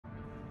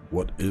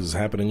What is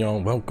happening,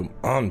 y'all? Welcome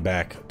on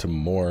back to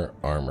more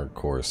Armored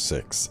Core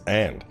 6.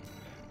 And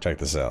check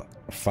this out.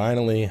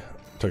 Finally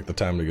took the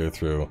time to go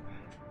through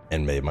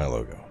and made my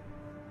logo.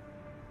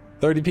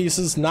 30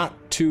 pieces, not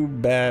too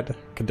bad.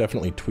 Could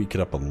definitely tweak it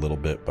up a little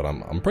bit, but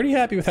I'm pretty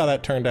happy with how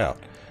that turned out.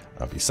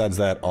 Besides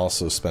that,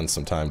 also spent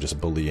some time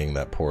just bullying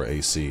that poor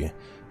AC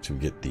to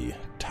get the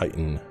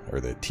Titan, or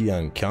the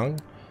FightinCowboy,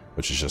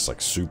 which is just like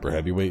super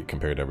heavyweight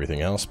compared to everything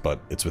else, but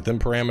it's within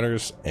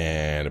parameters,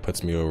 and it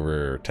puts me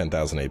over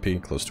 10,000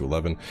 AP, close to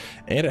 11,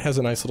 and it has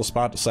a nice little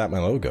spot to slap my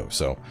logo,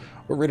 so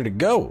we're ready to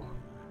go!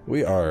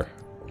 We are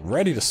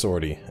ready to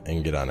sortie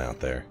and get on out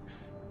there.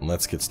 And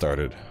let's get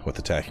started with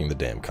attacking the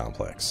dam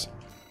complex.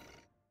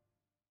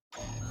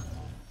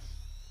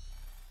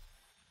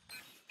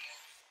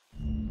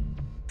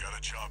 Got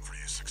a job for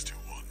you,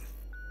 621.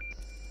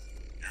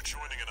 You're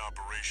joining an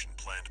operation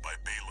planned by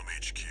Balaam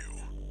HQ.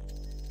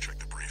 Check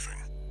the briefing.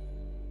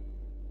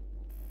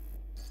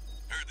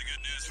 Heard the good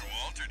news from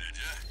Walter, did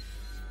ya?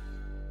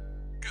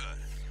 Good.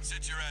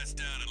 Sit your ass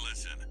down and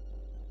listen.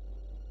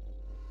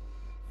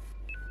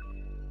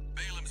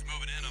 Balaam's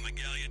moving in on the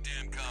Gallia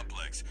Dam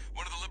Complex,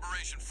 one of the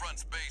Liberation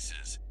Front's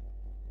bases.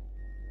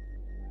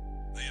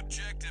 The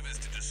objective is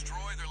to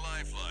destroy their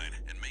lifeline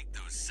and make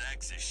those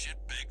sacks of shit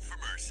beg for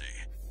mercy.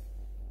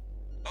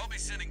 I'll be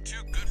sending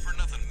 2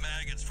 good-for-nothing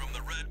maggots from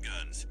the Red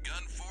Guns,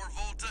 Gun 4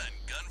 Volta and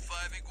Gun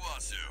 5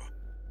 Iguazu.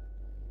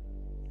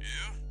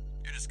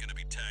 You're just gonna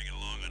be tagging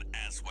along on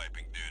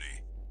ass-wiping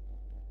duty.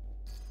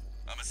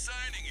 I'm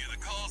assigning you the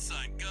call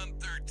sign Gun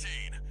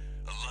 13,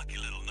 a lucky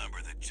little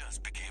number that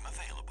just became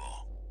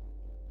available.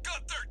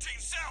 Gun 13,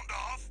 sound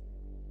off!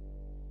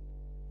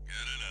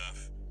 Good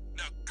enough.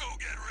 Now go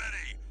get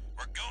ready.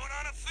 We're going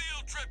on a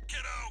field trip,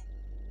 kiddo!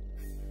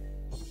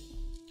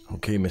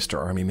 Okay, Mr.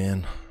 Army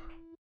Man.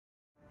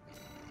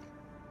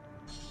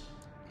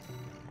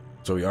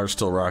 So we are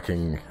still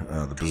rocking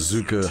the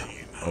bazooka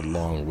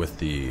along with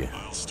the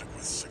I'll stick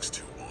with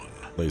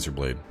 621. laser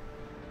blade.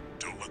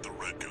 Don't let the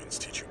Red Guns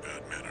teach you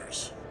bad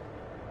manners.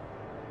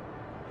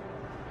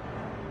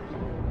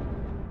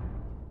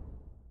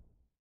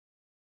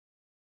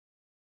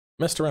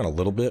 Messed around a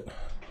little bit.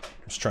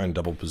 Was trying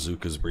double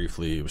bazookas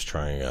briefly. Was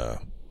trying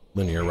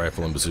linear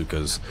rifle and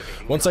bazookas.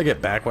 Once I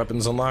get back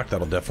weapons unlocked,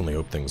 that'll definitely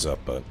open things up,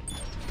 but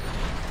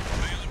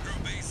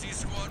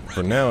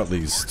for now at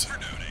least,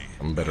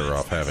 I'm better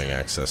off having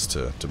access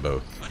to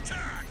both.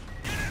 Attack!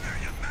 Get in there,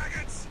 you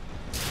maggots!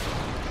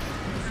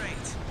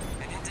 Great.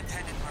 An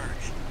independent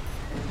merge.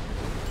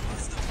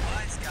 Who's the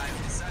wise guy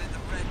who decided the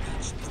Red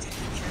Gun should be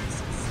taking care of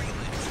some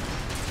freelancers?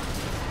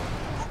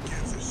 Who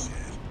gives a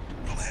shit?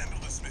 We'll handle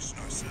this mission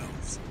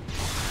ourselves.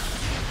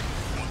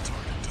 One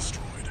target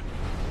destroyed.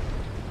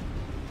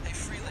 Hey,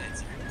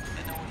 freelancer.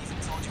 And no one even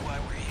told you why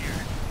we're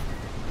here.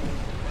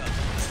 Well,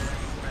 you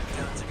Red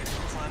Guns are gonna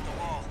go climb the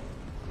wall.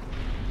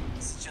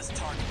 This is just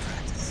target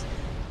practice.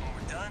 When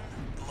we're done,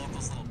 the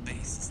locals' little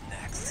base is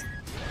next.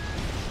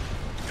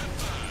 Gun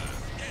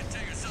 5, can't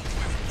take yourself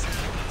away from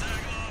town to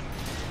tag along.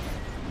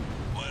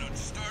 Why don't you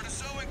start a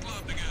sewing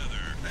club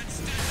together and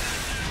stick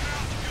that damn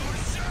mouth of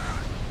yours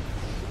shut?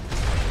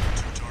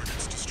 2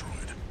 targets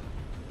destroyed.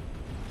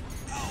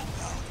 How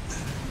about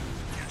that?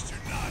 Guess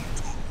you're not a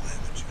total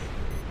amateur.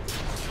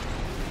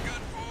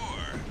 Gun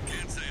 4,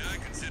 can't say I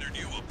considered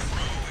you a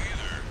pro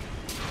either.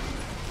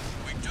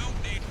 We don't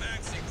need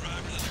backseat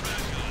drivers and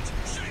Red Guns.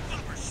 Shape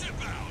up or ship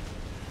out!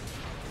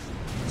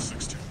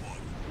 621.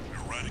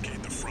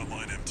 Eradicate the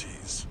frontline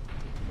MTs.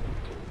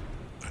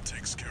 That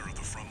takes care of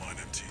the frontline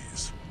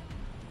MTs.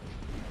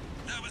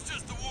 That was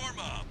just the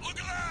warm-up. Look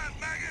alive,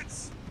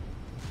 maggots!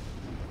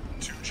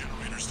 2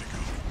 generators to go.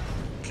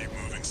 Keep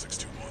moving,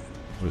 621.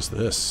 What is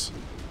this?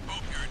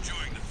 Hope you're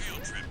enjoying the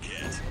field trip,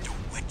 kid.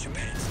 Don't wet your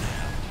pants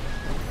now.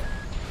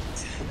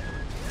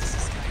 Does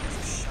this guy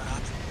ever shut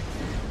up?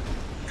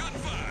 Gun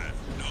 5,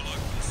 no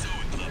luck with the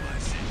sewing club, I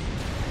see.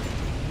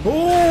 Oh!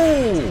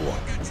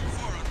 Won't get you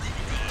far on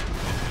Rubicon.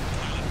 Hope you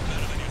pilot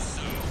better than you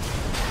sew.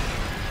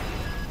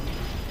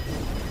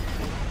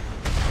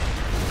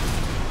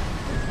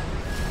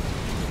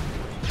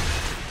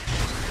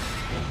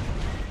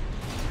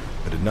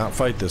 I did not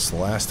fight this the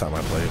last time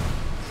I played.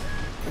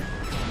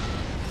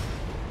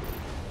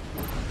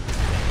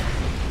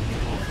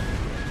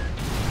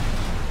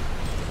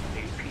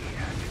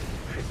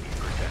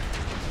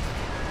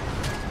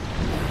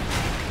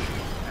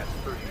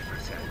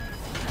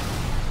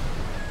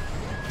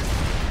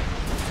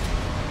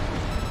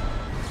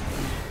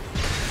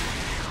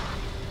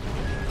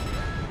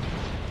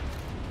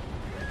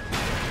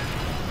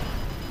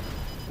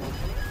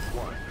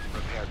 One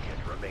repair kit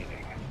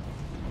remaining.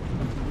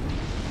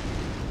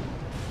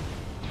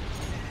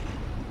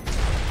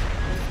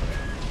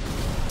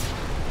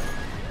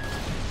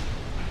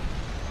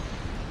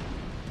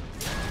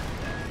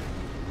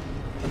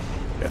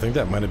 I think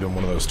that might have been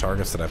one of those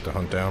targets that I have to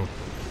hunt down.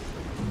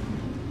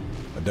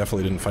 I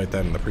definitely didn't fight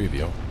that in the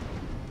preview.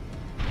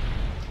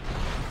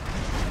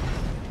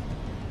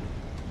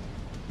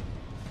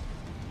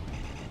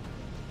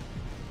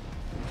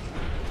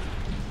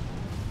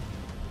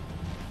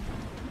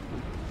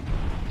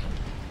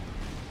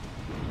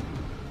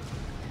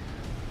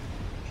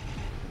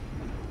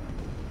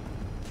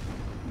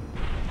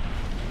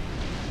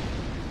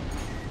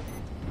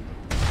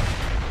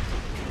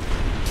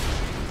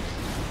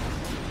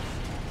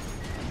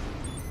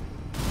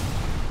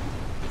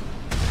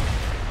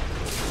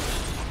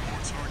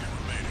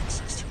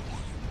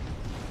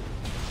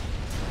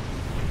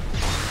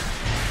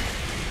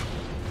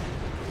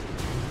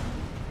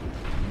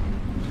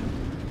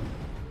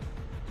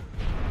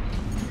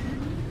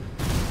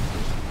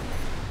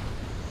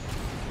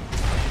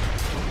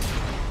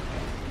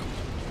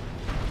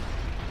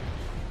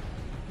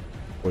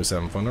 Boys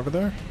having fun over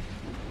there?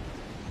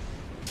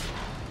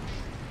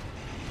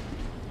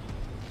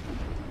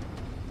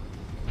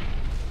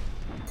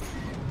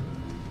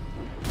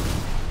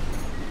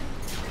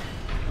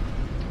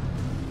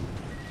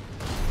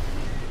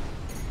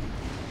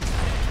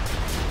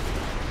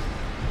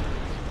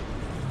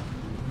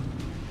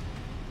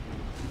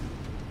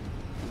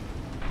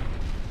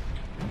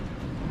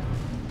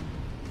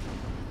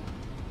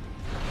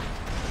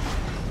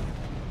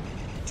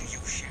 Do you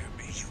hear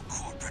me, you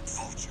corporate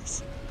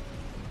vultures?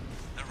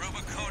 The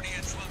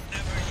Rubiconians will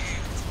never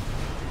yield.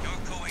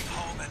 You're going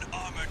home in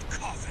armored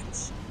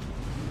coffins.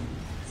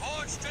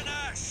 Forged in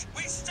ash,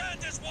 we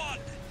stand as one!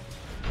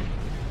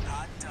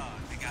 Hot dog,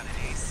 they got an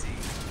AC.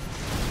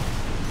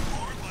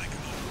 More like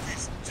an old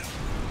piece of junk.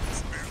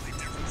 It's barely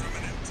different from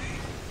an MT.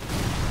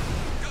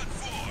 Gun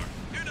 4,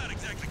 you're not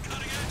exactly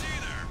cutting edge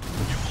either.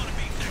 You want to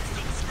be next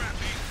on the scrap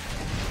heap?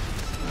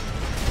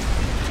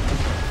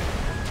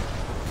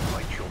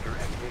 Light shoulder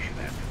ammunition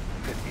at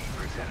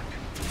 50%.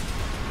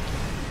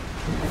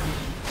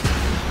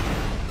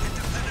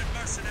 Independent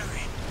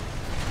mercenary.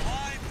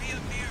 Why be a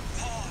mere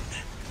pawn?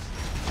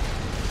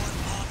 What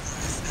honor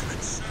is there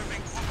in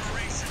serving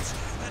corporations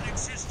that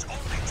exist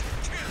only to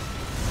kill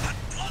and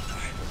plunder?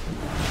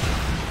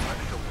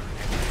 Light shoulder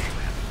ammunition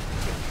at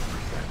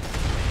 50%.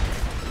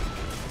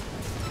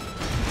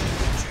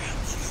 Damn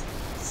you,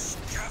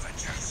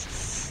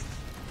 scavengers!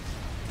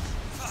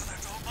 Father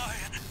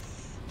Domayan,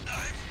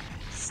 I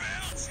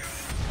failed you!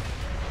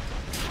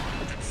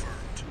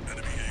 Confirmed.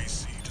 Enemy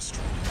AC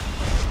destroyed.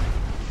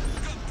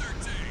 Gun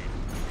 13!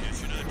 Guess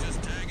you're not just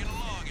tagging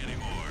along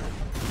anymore.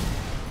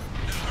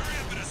 Now hurry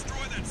up and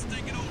destroy that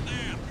stinking old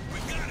dam!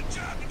 We've got a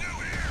job to do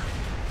here!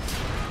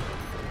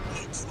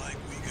 Looks like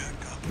we got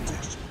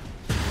competition.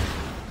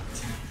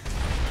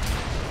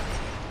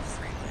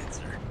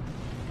 Freelancer.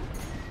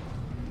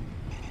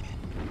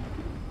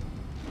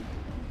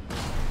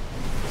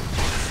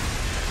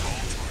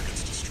 All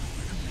targets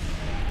destroyed.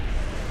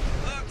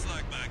 Looks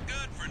like my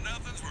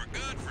good-for-nothings were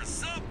good for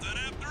something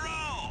after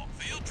all.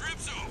 Field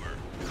trip's over.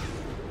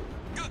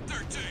 Good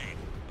 13.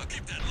 I'll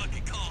keep that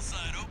lucky call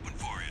sign open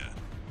for you.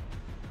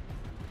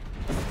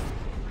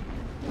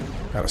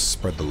 Gotta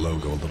spread the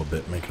logo a little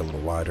bit, make it a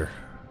little wider.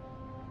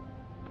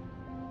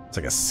 It's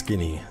like a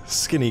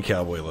skinny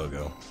cowboy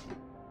logo.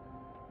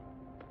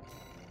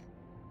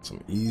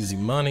 Some easy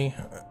money.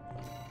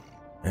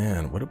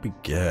 And what did we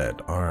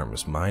get?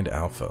 Arms, Mind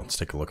Alpha. Let's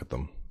take a look at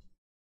them.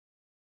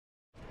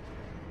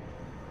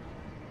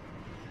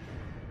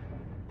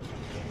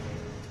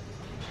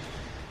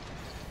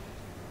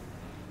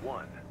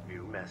 One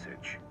new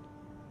message.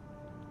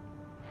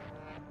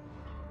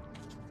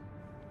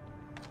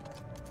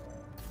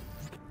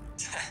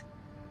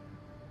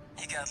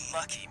 You got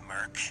lucky,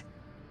 Merc.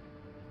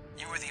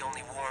 You were the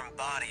only warm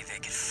body they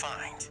could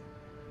find.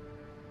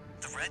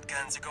 The red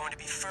guns are going to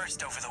be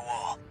first over the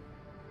wall.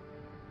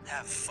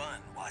 Have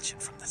fun watching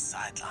from the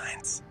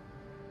sidelines.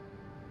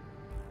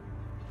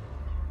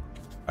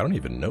 I don't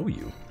even know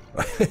you.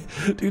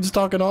 Dude's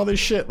talking all this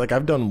shit like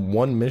I've done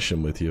one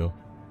mission with you.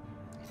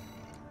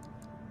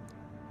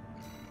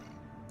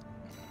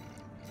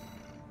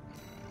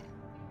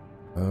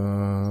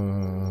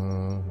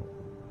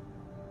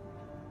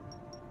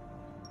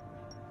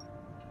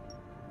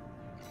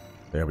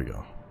 There we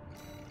go.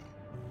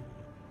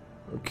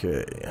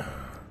 Okay.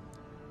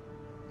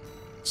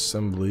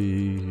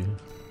 Assembly.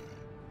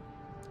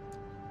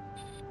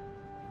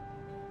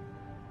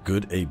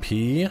 Good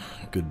AP,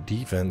 good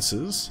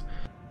defenses.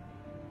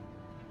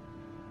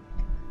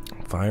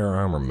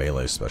 Firearm or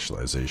melee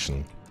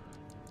specialization.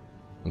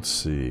 Let's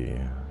see.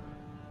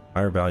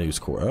 Higher values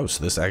core. Oh,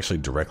 so this actually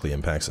directly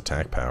impacts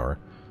attack power.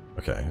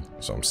 Okay,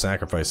 so I'm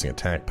sacrificing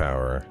attack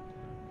power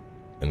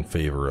in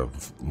favor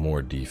of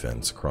more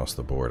defense across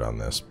the board on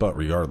this. But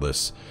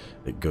regardless,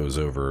 it goes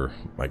over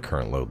my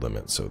current load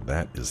limit, so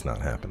that is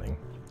not happening.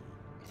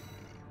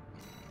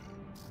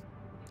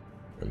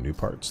 Are new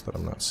parts that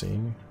I'm not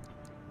seeing?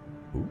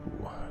 Ooh,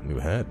 new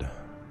head.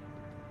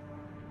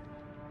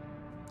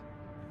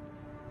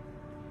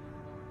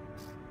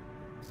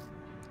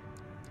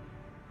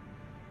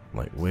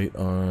 Lightweight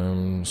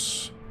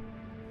arms.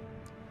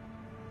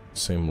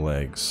 Same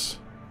legs.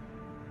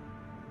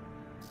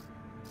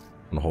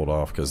 I'm gonna hold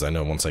off because I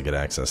know once I get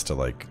access to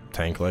like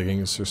tank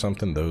leggings or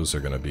something, those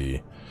are gonna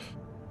be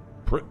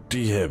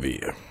pretty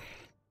heavy.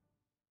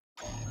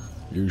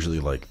 Usually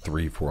like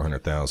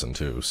 300,000-400,000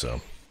 too, so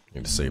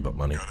need to save up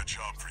money. Got a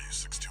job for you,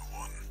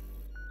 621.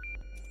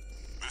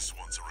 This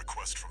one's a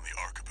request from the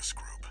Arquebus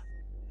Group.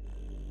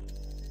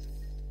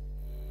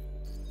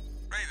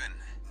 Raven,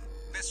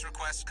 this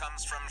request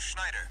comes from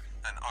Schneider,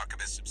 an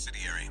Arquebus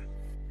subsidiary.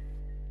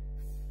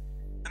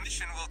 The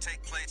mission will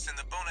take place in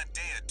the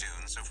Bonadea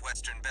dunes of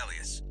Western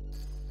Bellius.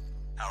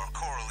 Our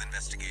coral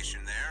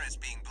investigation there is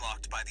being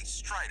blocked by the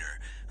Strider,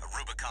 a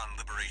Rubicon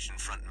Liberation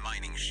Front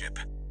mining ship.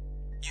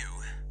 You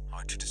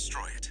are to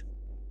destroy it.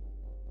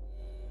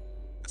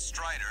 The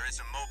Strider is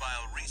a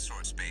mobile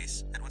resource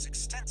base that was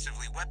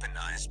extensively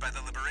weaponized by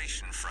the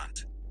Liberation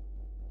Front.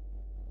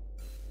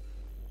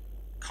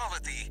 Call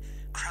it the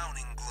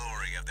crowning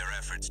glory of their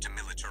efforts to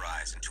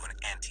militarize into an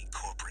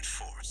anti-corporate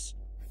force.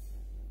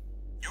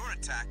 Your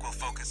attack will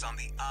focus on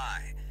the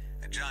Eye,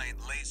 a giant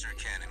laser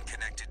cannon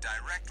connected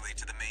directly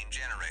to the main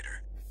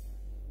generator.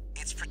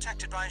 It's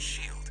protected by a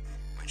shield,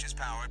 which is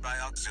powered by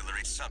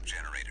auxiliary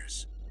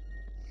sub-generators.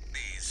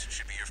 These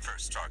should be your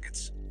first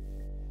targets.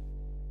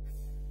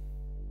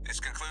 This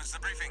concludes the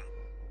briefing.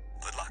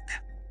 Good luck.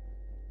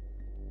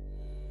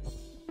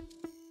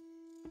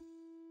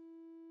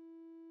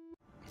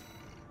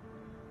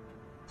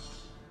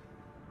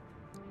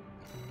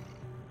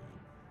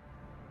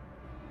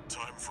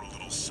 Time for a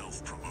little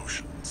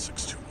self-promotion,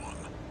 621.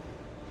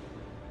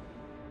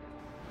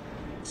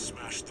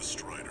 Smash the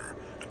Strider,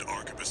 and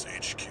Arquebus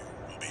HQ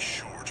will be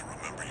sure to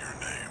remember your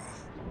name.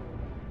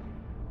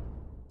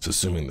 It's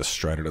assuming the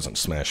Strider doesn't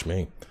smash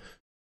me.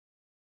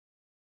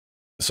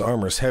 This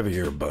armor's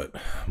heavier, but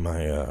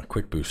my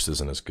quick boost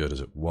isn't as good as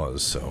it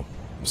was, so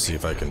we'll see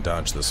if I can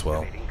dodge this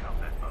well. Activating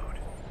combat mode.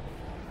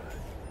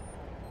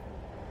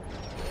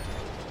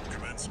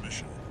 Commence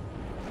mission.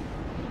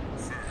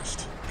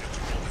 First, get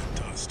through all that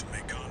dust and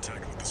make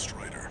contact with the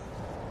Strider.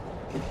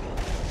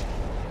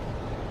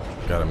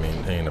 Gotta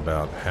maintain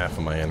about half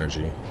of my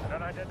energy. An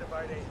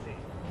unidentified AC.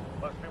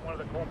 Must be one of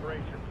the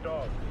corporation's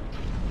dogs.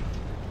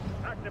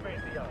 Activate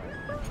the eye.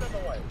 Burn them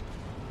away.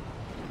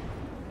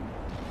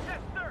 Yes,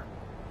 sir!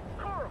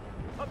 Coral!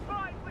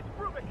 Abide with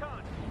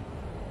Rubicon!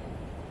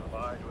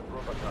 Abide with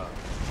Rubicon.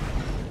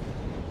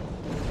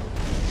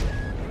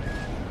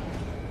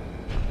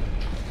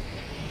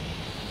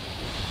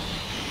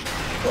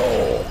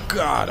 Oh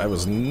god, I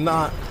was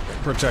not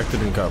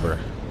protected in cover.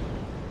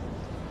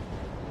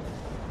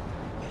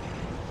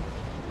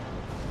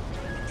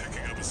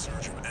 Picking up a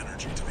surge of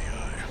energy to the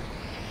Eye.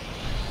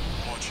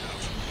 Watch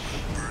out.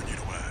 It'll burn you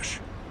to ash.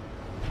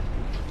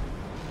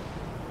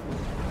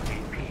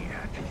 AP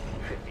at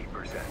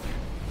 50%.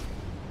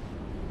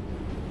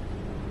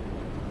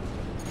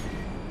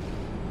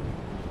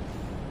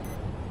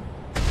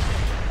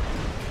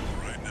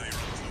 Alright, now you're up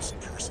close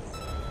and personal.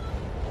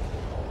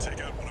 Take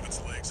out one of its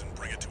legs and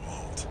bring it to a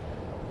halt.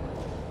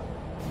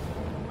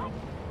 What?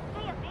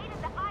 They evaded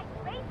the Eye's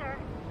laser.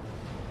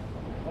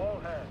 All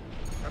hands,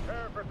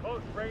 prepare for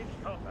close-range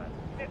combat.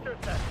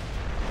 Intercept.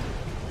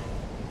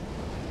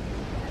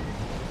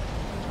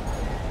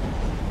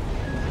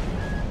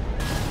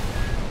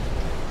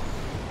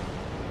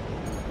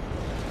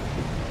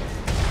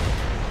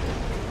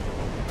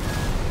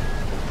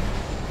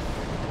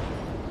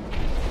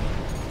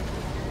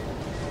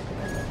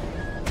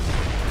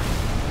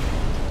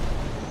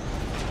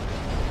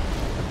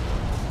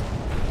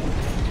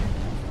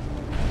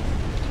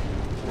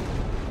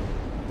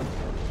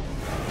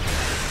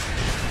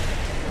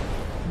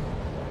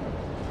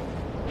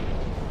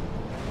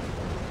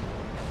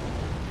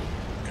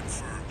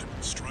 Confirmed.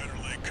 Strider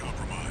leg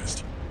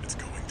compromised. It's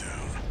going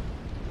down.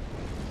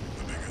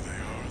 The bigger they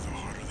are, the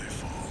harder they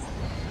fall.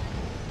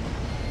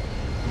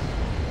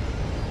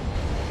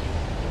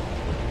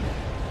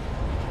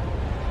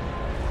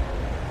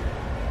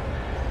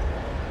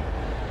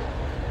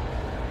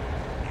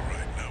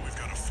 Alright, now we've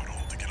got a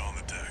foothold to get on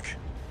the deck.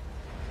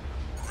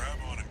 Grab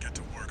on and get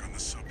to work on the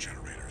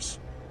sub-generators.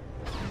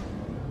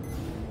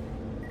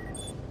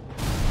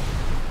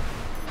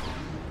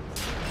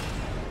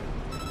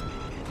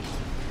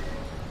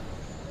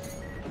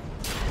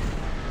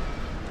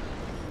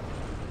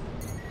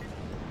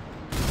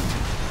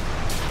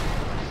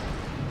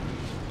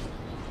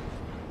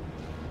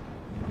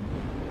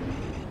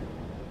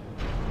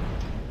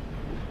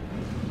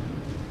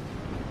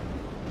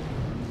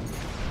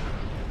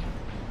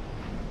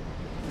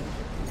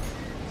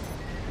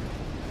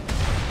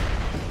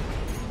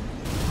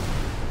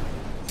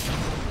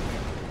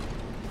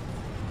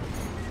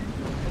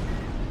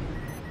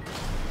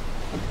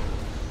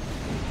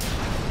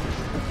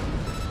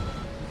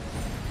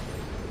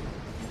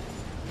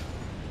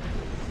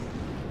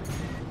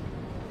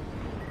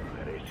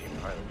 That AC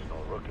pilot's no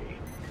rookie.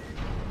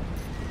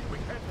 We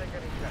can't take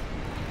any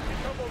chances.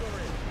 Decouple the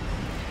ring.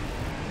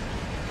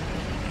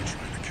 They're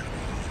trying to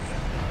counter on.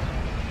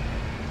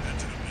 Head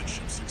to the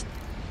midship 6.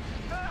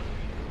 Ah!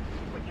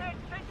 We can't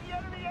take the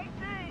enemy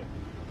AC!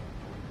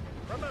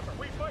 Remember,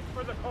 we fight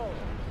for the coral.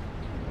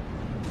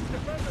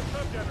 Defend the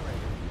sub-generator.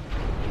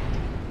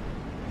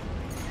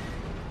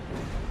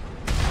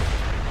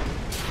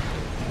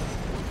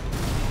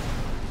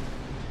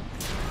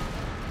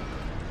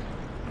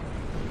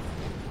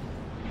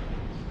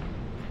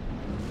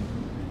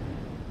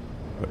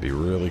 But be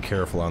really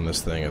careful on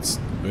this thing. It's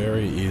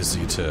very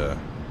easy to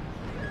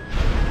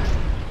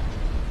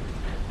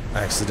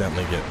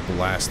accidentally get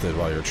blasted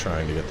while you're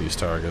trying to get these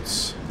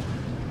targets.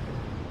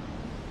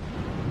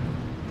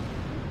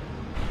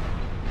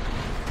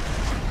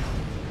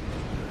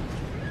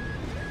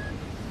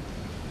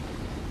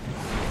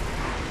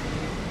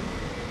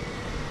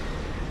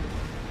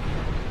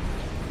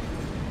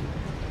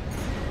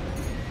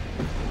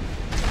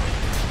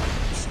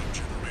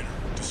 Sub-generator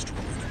destroyed.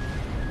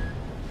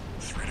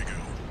 3 to go.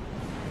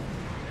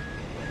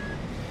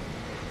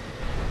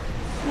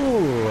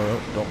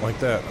 Ooh, don't like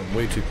that. I'm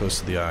way too close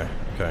to the eye.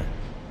 Okay.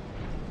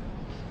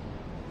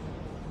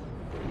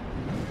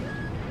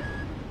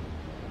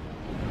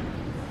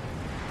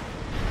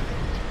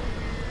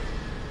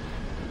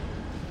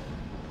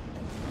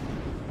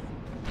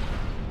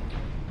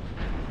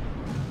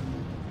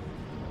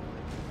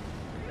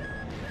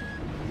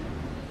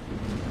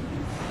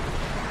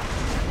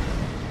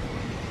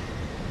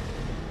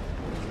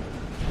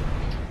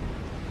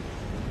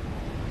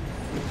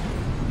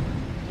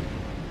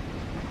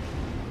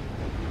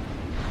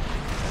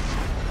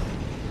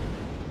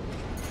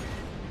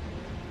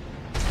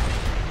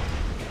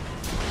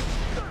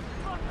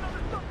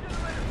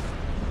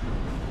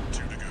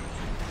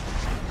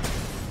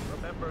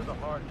 Remember the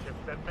hardships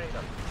that made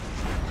us.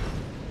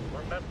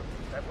 Remember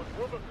that when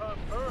Rubicon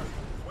burned,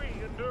 we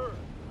endured.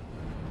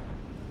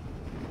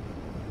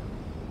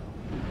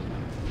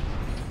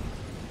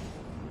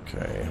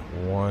 Okay,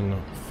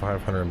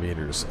 500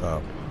 meters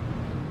up.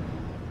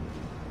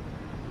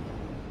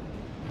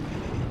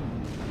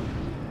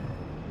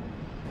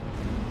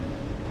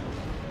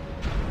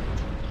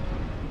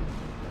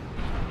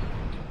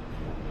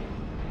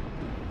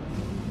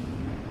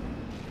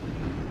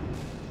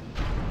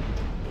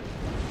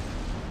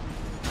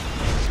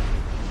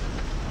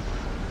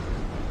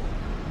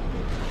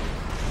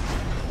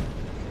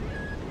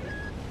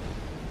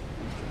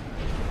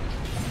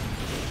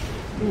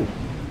 Ooh.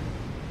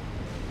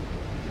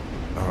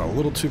 A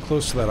little too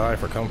close to that eye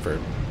for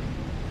comfort.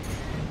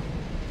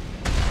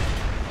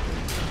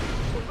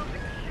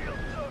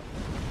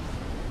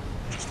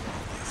 Strider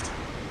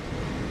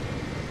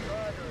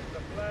is the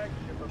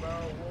flagship of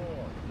our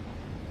war.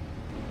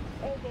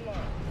 Hold the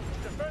line.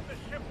 Defend the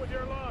ship with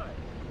your lives.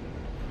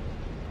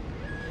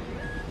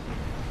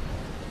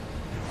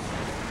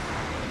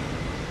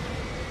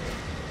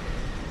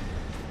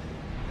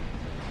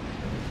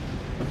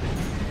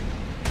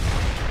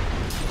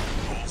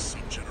 All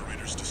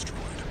sub-generators destroyed.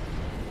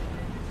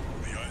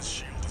 The eye's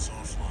shield is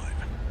offline.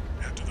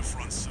 Head to the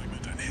front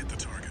segment and hit the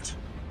target.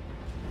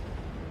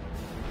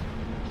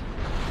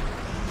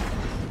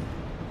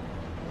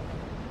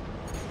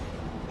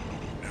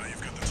 Now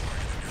you've got the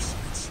target in your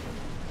sights.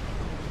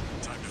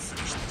 Time to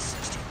finish this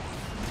 6-1.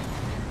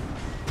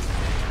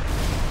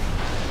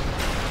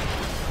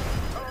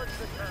 Charge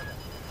the cannon.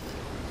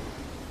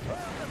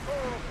 Burn the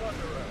coral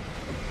plunderer.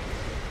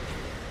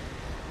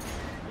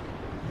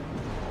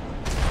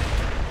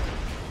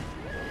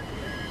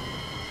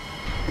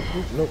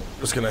 Oop, nope,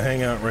 just gonna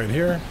hang out right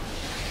here.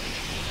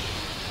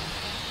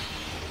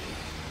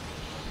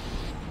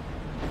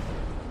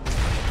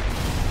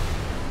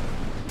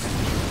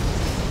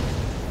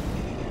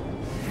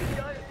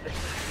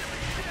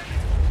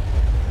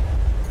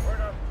 We're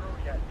not through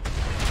yet.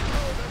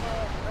 Throw them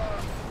all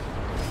from.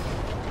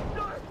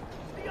 Sir,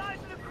 the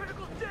eye's in a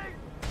critical state.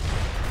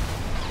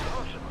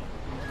 Impossible.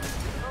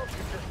 How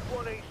can just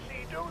one AC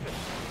do this?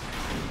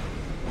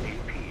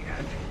 AP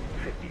at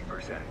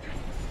 50%.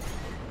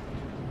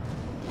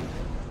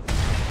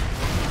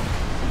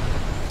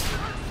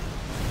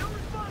 No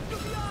response to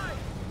the eye.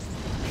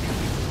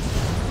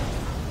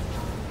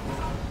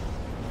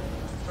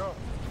 No.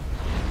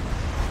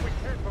 We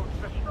can't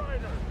move the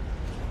Strider.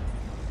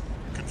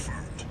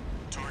 Confirmed.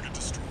 Target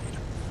destroyed.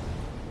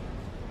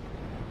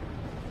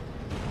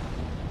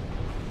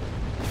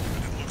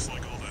 And it looks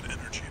like all that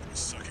energy it was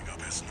sucking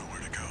up has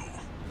nowhere to go.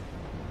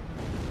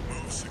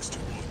 Move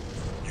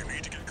 621. You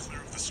need to get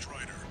clear of the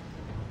Strider.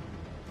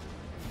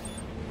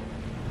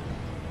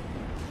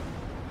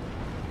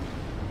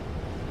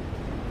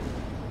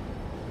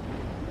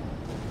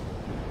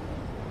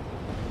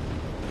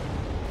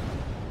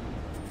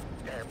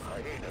 Damn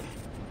hyenas.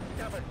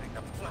 Devastating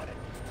the planet.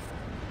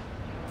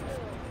 Oh,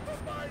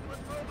 combined with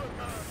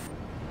Rubicon.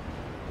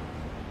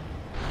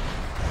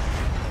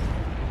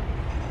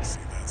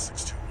 See that,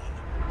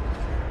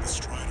 621? The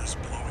Strider's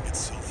blowing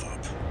itself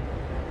up.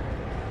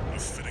 A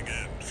fitting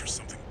end for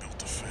something built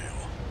to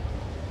fail.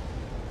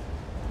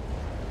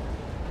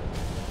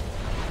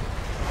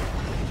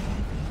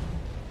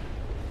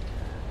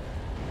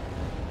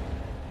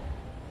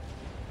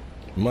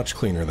 Much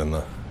cleaner than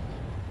the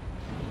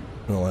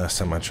last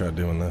time I tried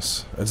doing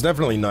this. It's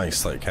definitely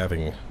nice, like,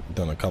 having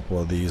done a couple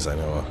of these. I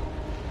know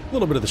a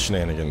little bit of the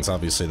shenanigans.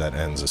 Obviously, that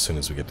ends as soon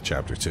as we get to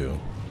Chapter 2.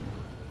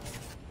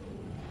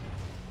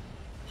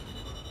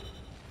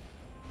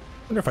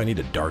 Wonder if I need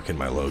to darken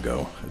my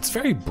logo. It's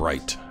very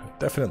bright.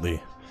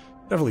 Definitely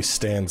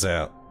stands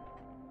out.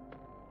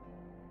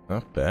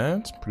 Not bad.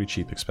 It's pretty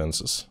cheap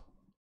expenses.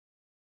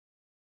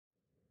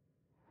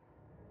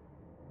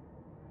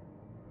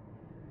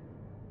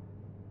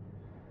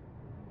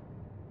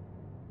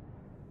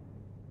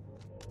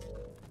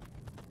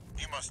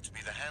 You must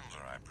be the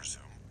handler, I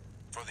presume,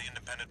 for the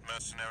independent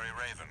mercenary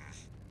Raven.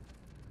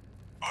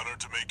 Honored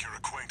to make your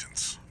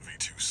acquaintance,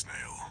 V2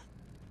 Snail.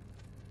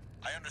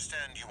 I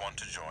understand you want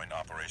to join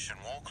Operation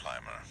Wall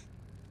Climber.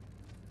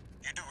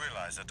 You do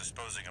realize that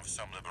disposing of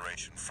some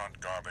Liberation Front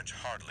garbage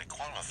hardly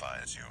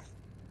qualifies you.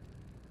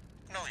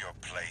 Know your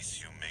place,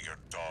 you meager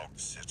dog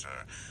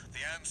sitter. The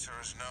answer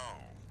is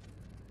no.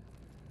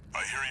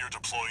 I hear you're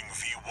deploying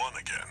V1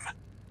 again.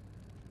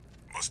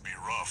 Must be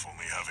rough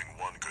only having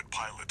one good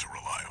pilot to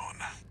rely on.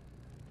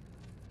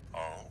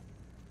 Oh?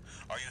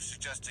 Are you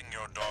suggesting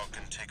your dog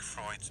can take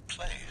Freud's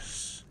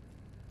place?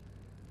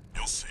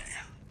 You'll see.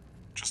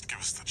 Just give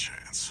us the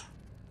chance.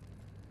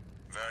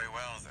 Very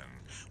well, then.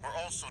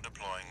 We're also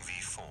deploying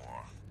V4,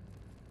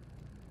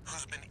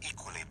 who's been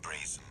equally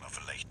brazen of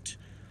late.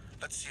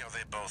 Let's see how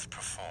they both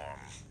perform.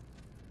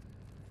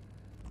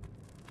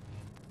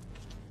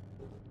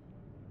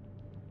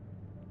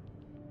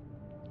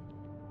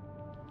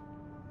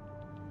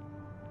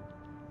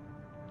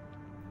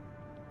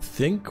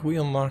 Think we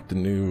unlocked a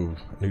new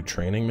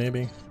training,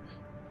 maybe?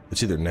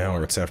 It's either now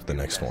or it's after the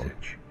next one.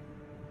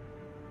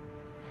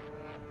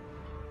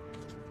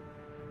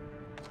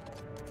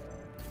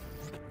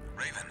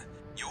 Raven,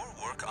 your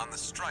work on the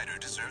Strider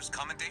deserves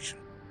commendation.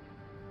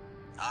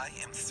 I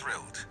am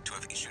thrilled to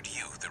have issued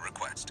you the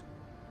request.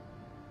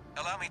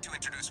 Allow me to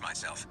introduce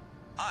myself.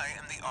 I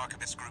am the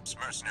Archivist Group's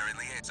mercenary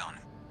liaison.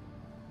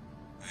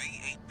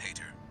 V8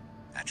 Pater,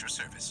 at your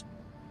service.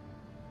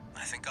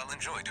 I think I'll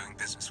enjoy doing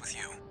business with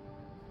you.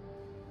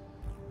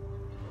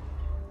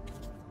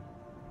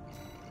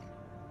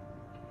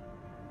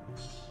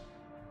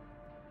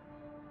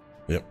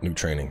 Yep, new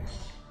training.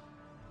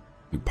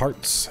 New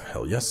parts,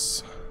 hell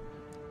yes.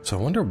 So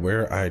I wonder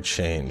where I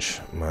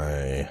change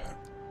my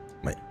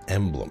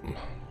emblem.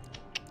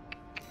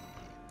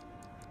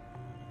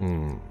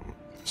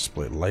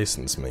 Display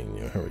license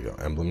menu. Here we go.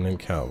 Emblem name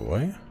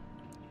Cowboy.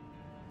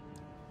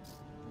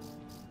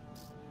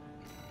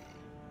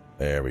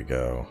 There we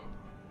go.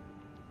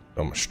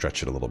 I'm gonna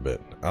stretch it a little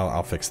bit.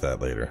 I'll fix that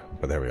later.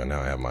 But there we go.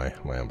 Now I have my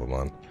emblem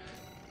on.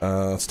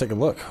 Let's take a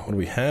look. What do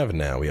we have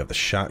now? We have the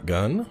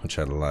shotgun, which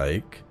I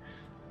like.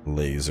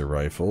 Laser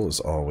rifle is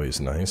always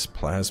nice.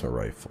 Plasma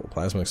rifle.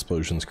 Plasma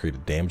explosions create a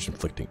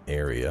damage-inflicting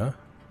area.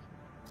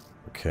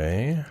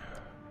 Okay.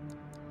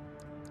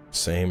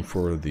 Same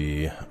for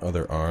the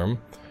other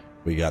arm.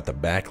 We got the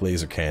back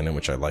laser cannon,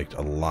 which I liked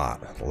a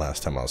lot the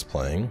last time I was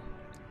playing.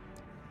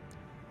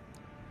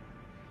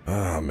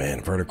 Oh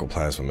man, vertical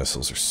plasma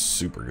missiles are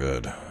super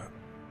good.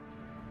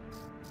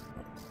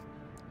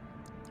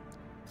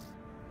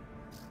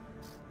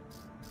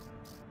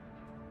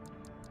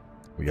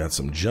 We got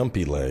some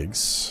jumpy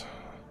legs.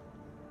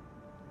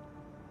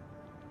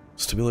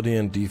 Stability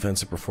and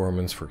defensive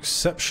performance for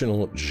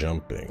exceptional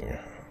jumping.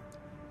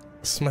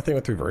 This is my thing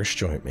with reverse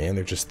joint, man.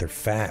 They're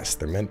fast.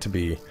 They're meant to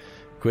be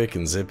quick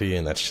and zippy,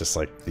 and that's just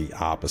like the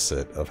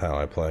opposite of how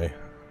I play.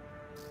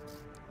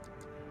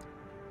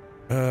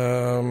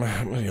 How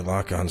many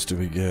lock-ons do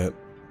we get?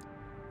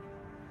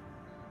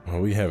 Well,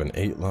 we have an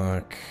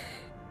 8-lock.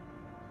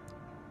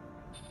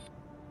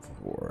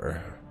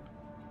 4.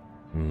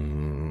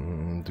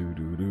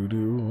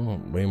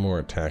 Way more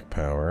attack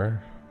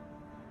power.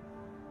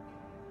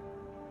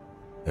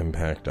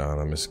 Impact on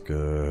them is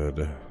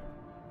good.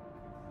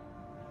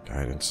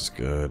 Guidance is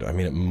good. I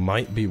mean, it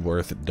might be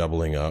worth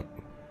doubling up.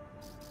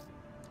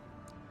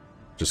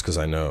 Just because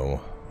I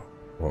know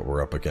what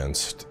we're up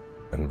against.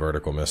 And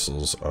vertical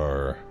missiles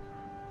are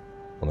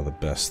one of the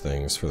best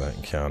things for that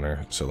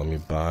encounter. So let me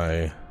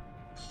buy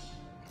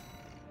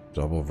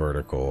double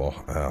vertical.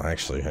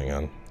 Actually, hang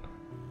on.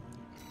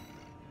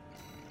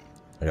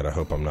 I gotta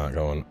hope I'm not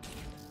going.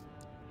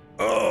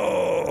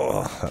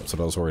 Oh, that's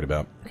what I was worried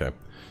about. Okay,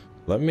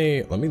 let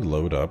me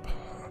load up.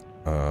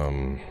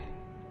 For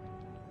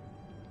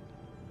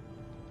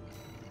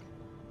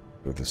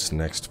this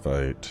next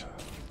fight,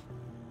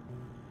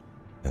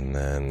 and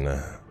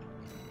then.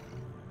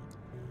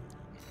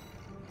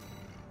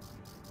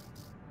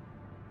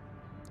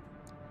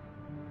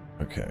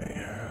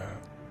 Okay.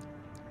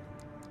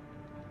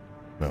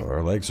 No,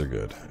 our legs are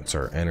good. It's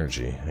our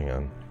energy. Hang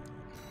on.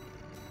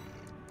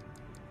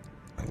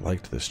 I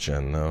liked this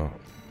gen though.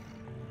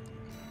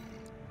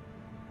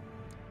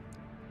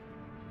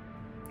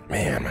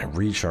 Man, my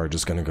recharge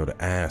is gonna go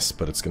to ass,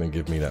 but it's gonna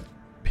give me that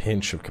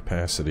pinch of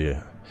capacity.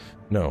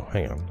 No,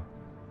 hang on.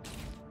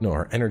 No,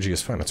 our energy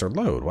is fine. It's our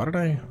load. Why did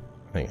I...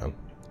 Hang on.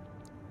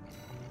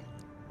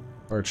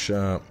 Art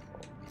shop.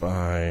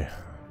 Buy.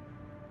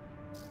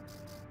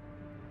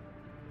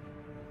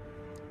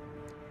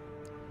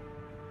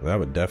 That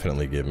would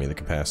definitely give me the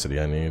capacity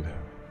I need.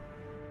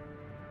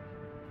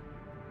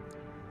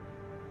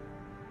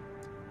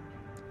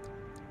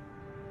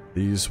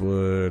 These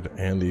would,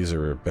 and these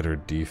are better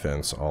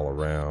defense all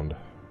around.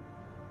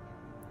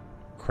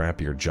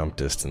 Crappier jump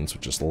distance,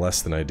 which is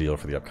less than ideal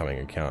for the upcoming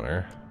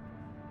encounter.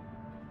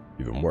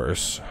 Even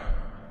worse.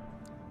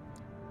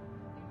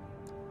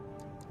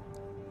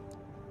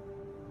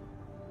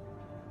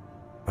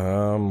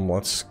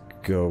 Let's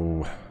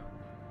go...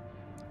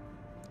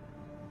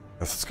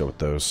 Let's go with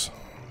those.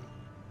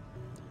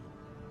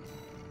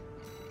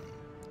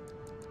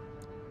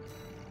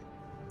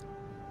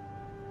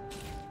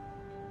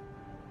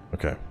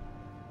 Okay.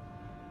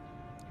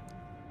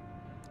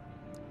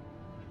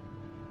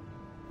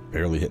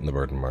 Barely hitting the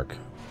burden mark.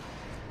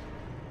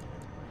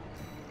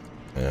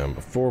 And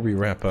before we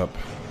wrap up...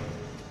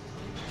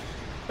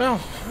 Well,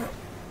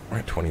 we're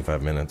at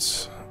 25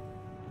 minutes.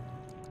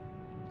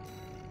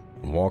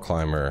 Wall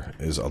climber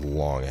is a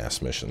long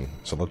ass mission,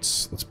 so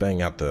let's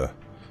bang out the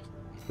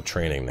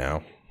training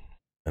now,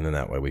 and then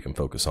that way we can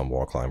focus on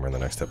wall climber in the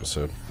next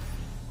episode.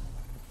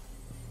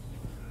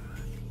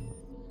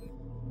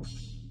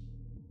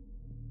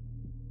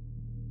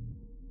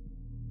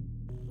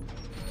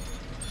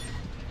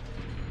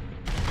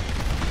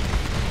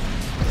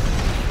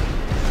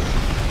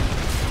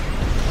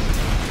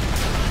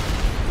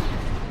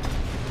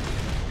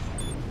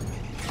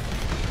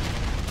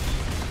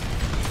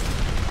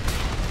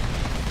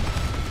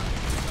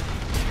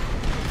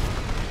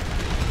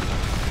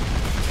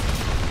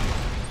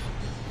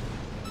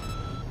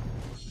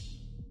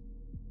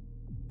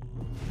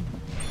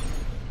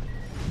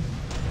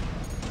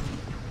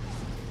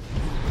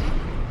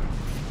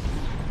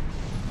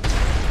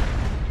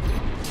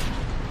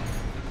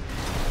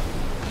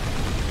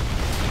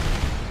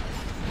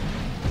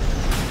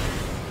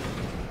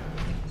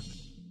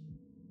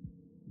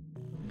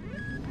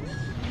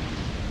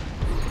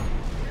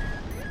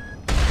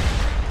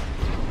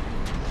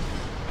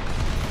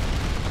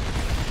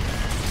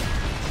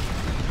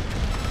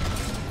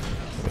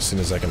 As soon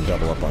as I can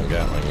double up on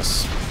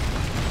Gatlings,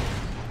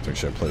 it's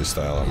actually a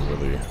playstyle I'm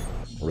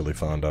really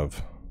fond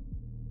of.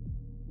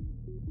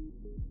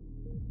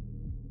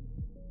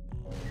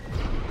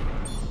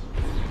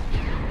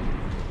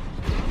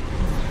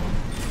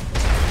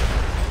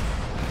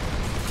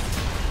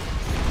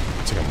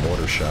 It's like a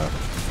mortar shot.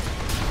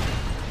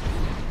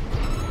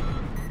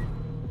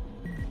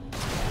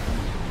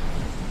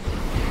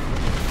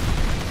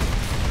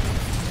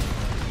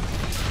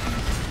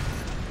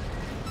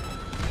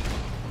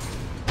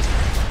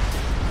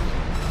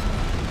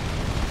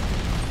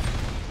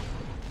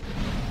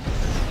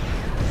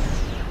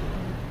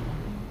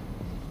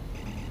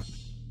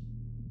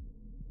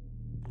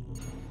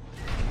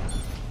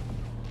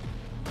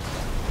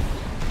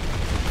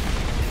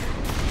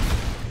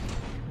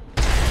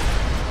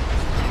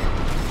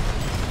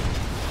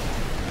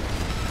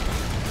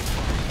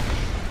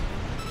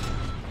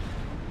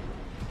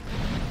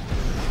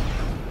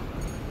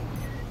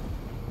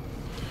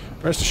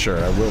 Rest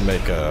assured, I will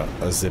make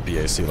a zippy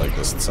AC like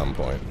this at some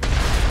point.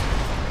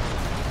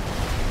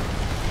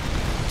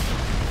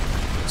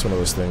 It's one of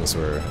those things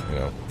where, you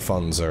know,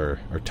 funds are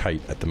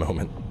tight at the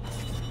moment.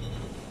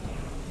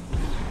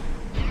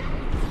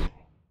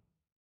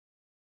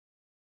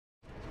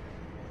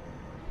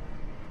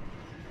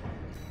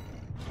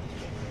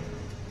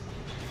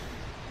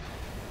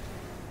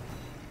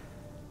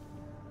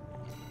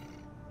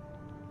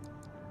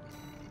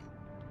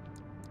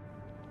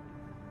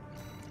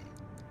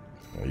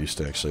 I used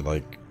to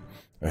actually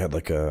I had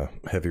like a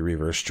heavy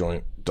reverse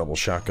joint double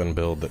shotgun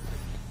build that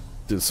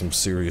did some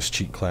serious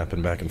cheek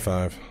clapping back in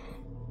 5.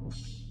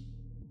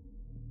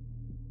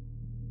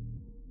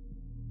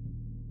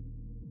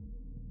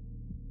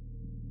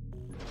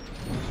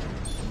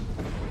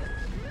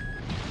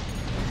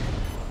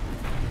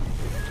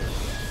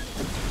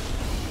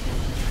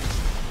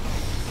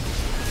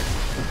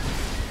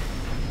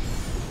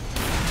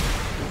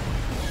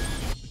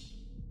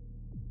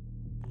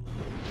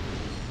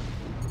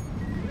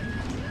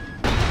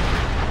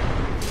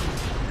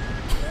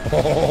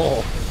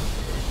 Oh,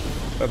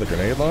 that the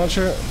grenade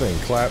launcher? That thing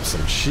claps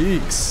some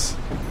cheeks.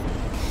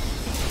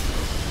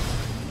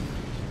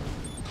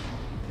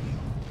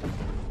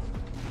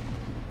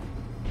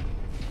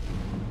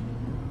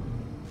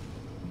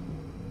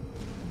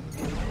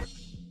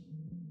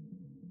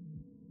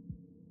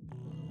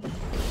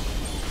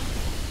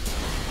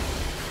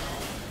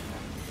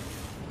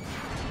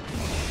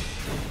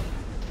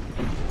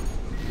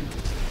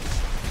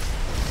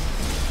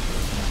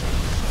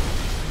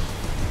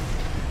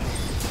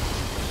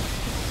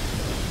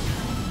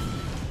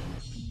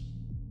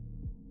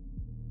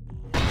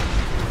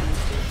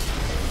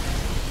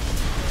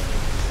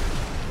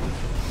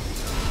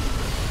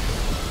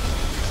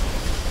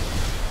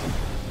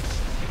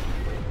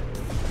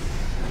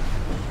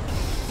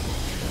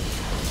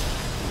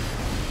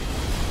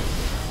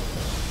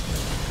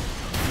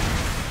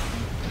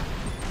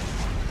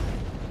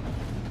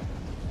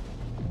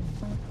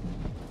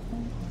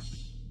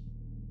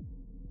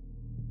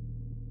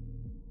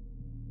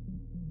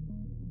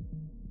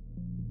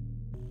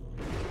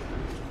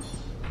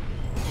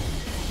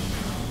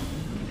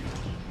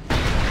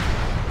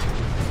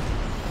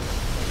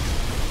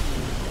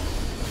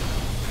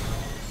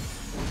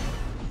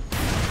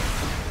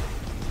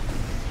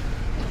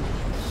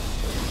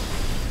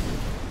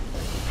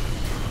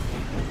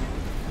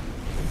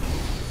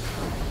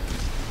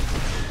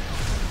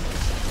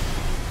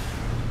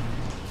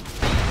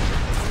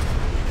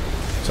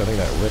 So I think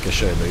that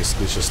ricochet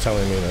basically is just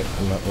telling me that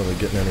I'm not really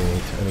getting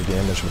any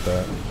damage with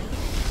that.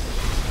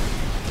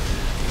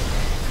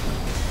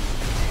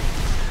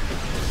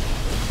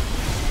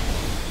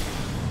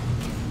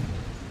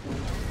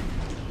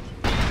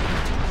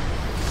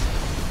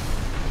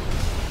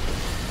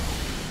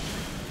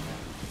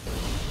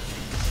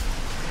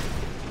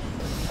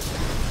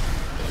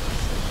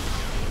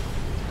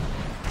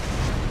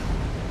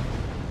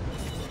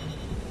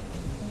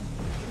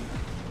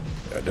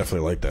 I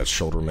definitely like that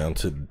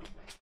shoulder-mounted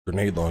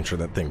Grenade launcher,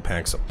 that thing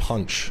packs a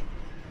punch.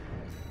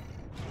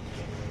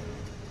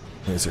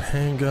 Laser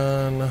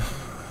handgun.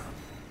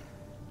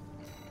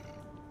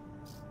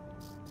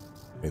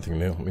 Anything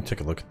new? Let me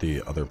take a look at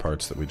the other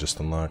parts that we just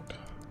unlocked.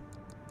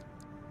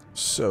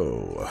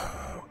 So,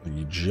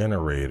 the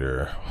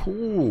generator.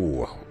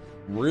 Ooh,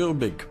 real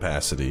big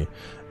capacity.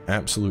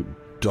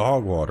 Absolute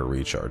dog water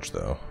recharge,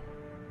 though.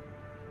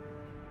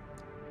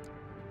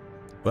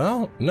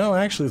 Well, no,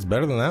 actually, it's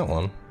better than that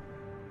one.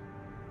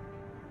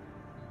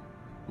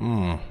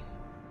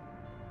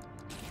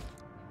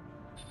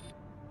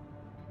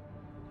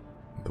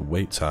 The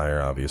weight's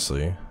higher,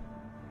 obviously.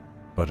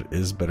 But it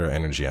is better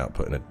energy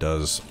output, and it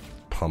does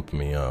pump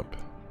me up.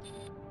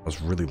 I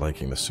was really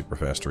liking the super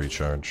fast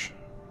recharge.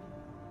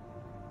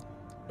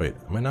 Wait,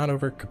 am I not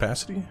over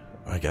capacity?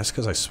 I guess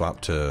because I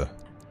swapped to...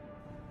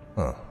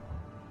 Huh.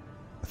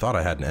 I thought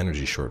I had an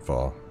energy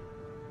shortfall.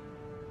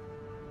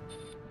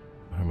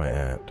 Where am I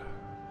at?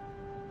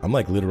 I'm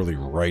like literally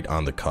right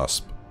on the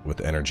cusp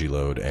with energy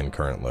load and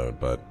current load,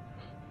 but...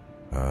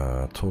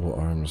 total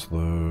arms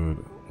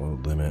load,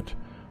 load limit...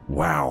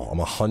 Wow, I'm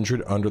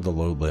 100 under the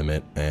load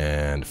limit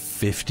and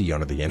 50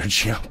 under the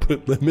energy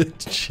output limit.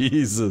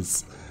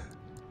 Jesus.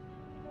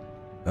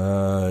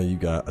 You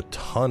got a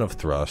ton of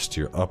thrust.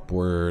 Your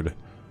upward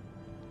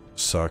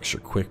sucks.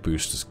 Your quick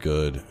boost is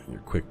good. Your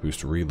quick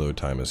boost reload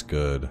time is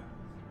good.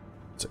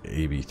 It's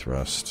AB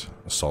thrust.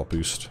 Assault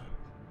boost.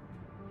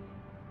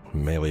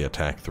 Melee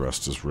attack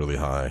thrust is really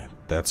high.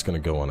 That's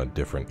going to go on a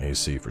different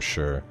AC for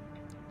sure.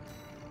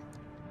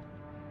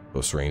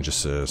 Close range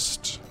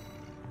assist.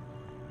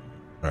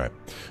 Alright,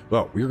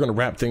 well, we're going to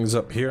wrap things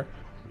up here.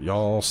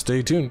 Y'all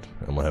stay tuned,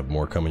 and we'll have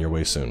more coming your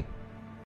way soon.